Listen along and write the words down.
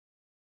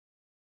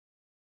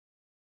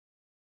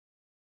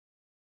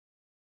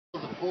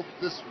folk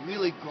this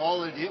really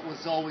galled, it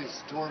was always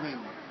storming.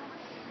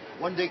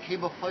 One day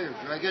came a fire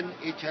dragon,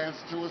 8 giants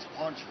till his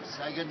paunch was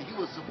sagging. He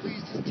was so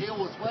pleased his tail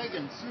was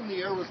wagging, soon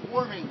the air was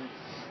warming.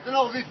 Then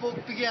all the folk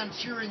began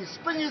cheering,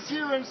 spring is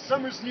here and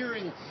summer's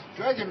nearing.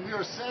 Dragon, we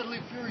are sadly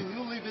fearing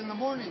you'll leave in the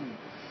morning.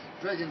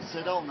 Dragon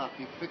said, I'll not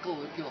be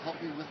fickle, if you'll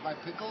help me with my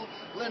pickle.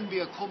 Lend me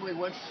a comely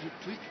wench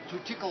to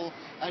tickle,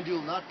 and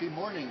you'll not be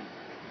mourning.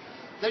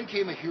 Then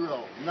came a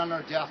hero, none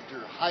are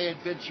dafter, high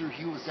adventure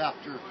he was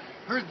after.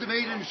 Heard the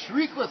maiden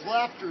shriek with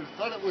laughter,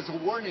 thought it was a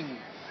warning.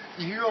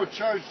 The hero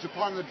charged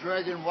upon the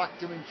dragon,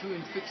 whacked him in two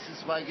and fixed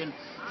his wagon.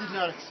 Did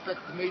not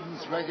expect the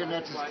maiden's dragon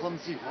at his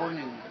clumsy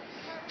horning.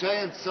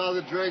 Giants saw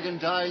the dragon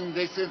dying,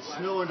 they sent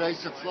snow and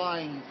ice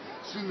a-flying.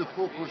 Soon the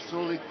folk were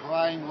slowly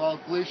crying while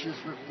glaciers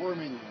were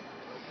forming.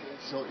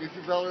 So if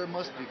your valor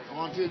must be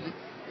flaunted,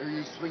 ere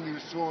you swing your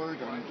sword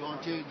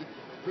undaunted,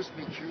 first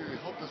make sure your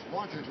help is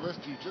wanted, lest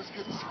you just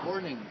get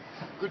scorning.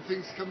 Good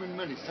things come in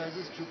many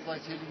sizes, truth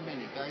lies hidden in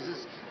many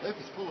guises. Life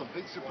is full of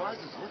big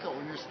surprises, look out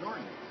when you're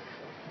snoring.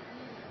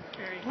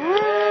 Very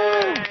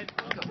good.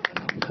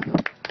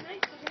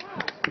 Nice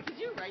job. Did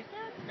you write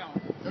that? No.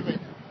 That I did.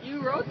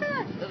 You wrote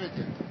that? That I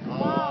did.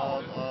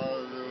 Wow.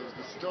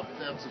 The stuff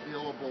that's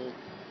available,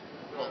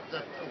 well,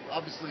 that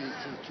obviously is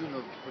to the tune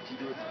of What You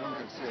Do with the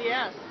Drunken Sailor.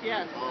 Yes,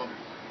 yes. Now,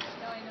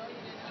 I know you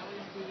didn't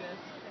always do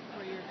this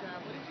for your job.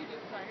 What did you do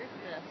prior to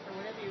this? Or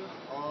what have you...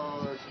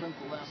 I spent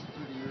the last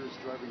 30 years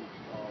driving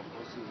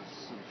buses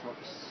and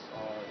trucks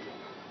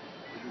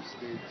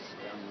interstate,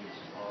 and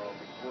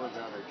before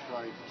that I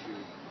tried to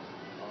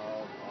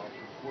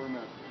perform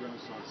at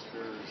Renaissance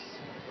fairs,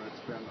 but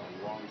it's been a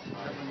long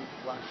time. Seven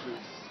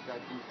flashes,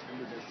 Skyblue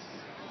tenderness.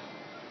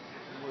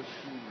 Who was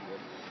she?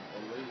 A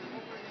lady,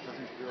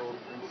 seventh-year-old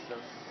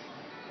princess.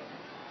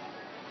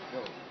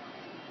 No.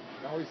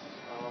 Now he's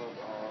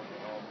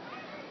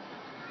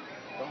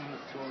down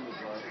his throne, the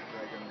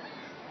dragon.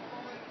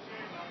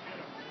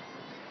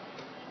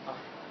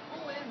 Who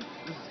wins?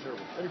 This is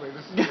terrible. Anyway,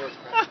 this is where it's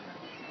passion.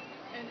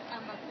 And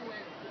who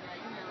wins?